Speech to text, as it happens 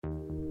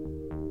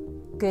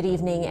Good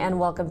evening and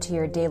welcome to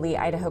your daily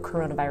Idaho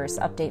coronavirus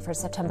update for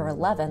September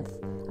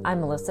 11th.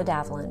 I'm Melissa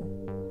Davlin.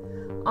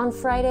 On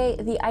Friday,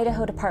 the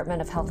Idaho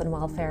Department of Health and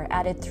Welfare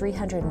added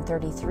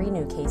 333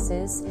 new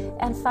cases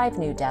and 5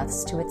 new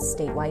deaths to its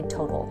statewide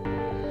total.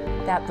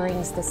 That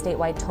brings the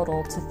statewide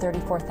total to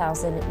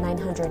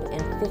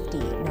 34,950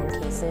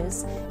 known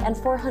cases and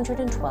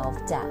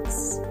 412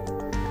 deaths.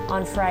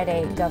 On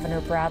Friday,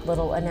 Governor Brad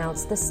Little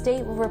announced the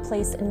state will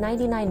replace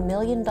 $99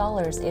 million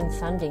in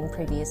funding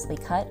previously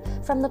cut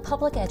from the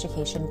public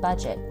education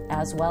budget,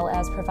 as well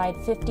as provide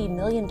 $50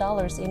 million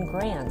in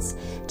grants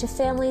to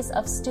families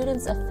of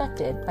students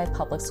affected by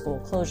public school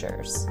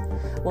closures.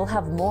 We'll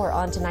have more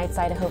on tonight's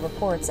Idaho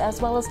Reports,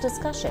 as well as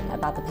discussion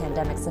about the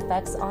pandemic's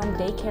effects on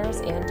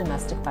daycares and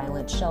domestic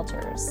violence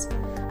shelters.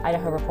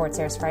 Idaho Reports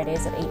airs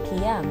Fridays at 8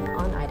 p.m.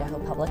 on Idaho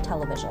Public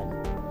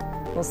Television.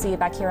 We'll see you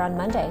back here on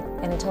Monday,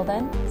 and until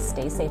then,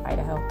 stay safe,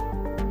 Idaho.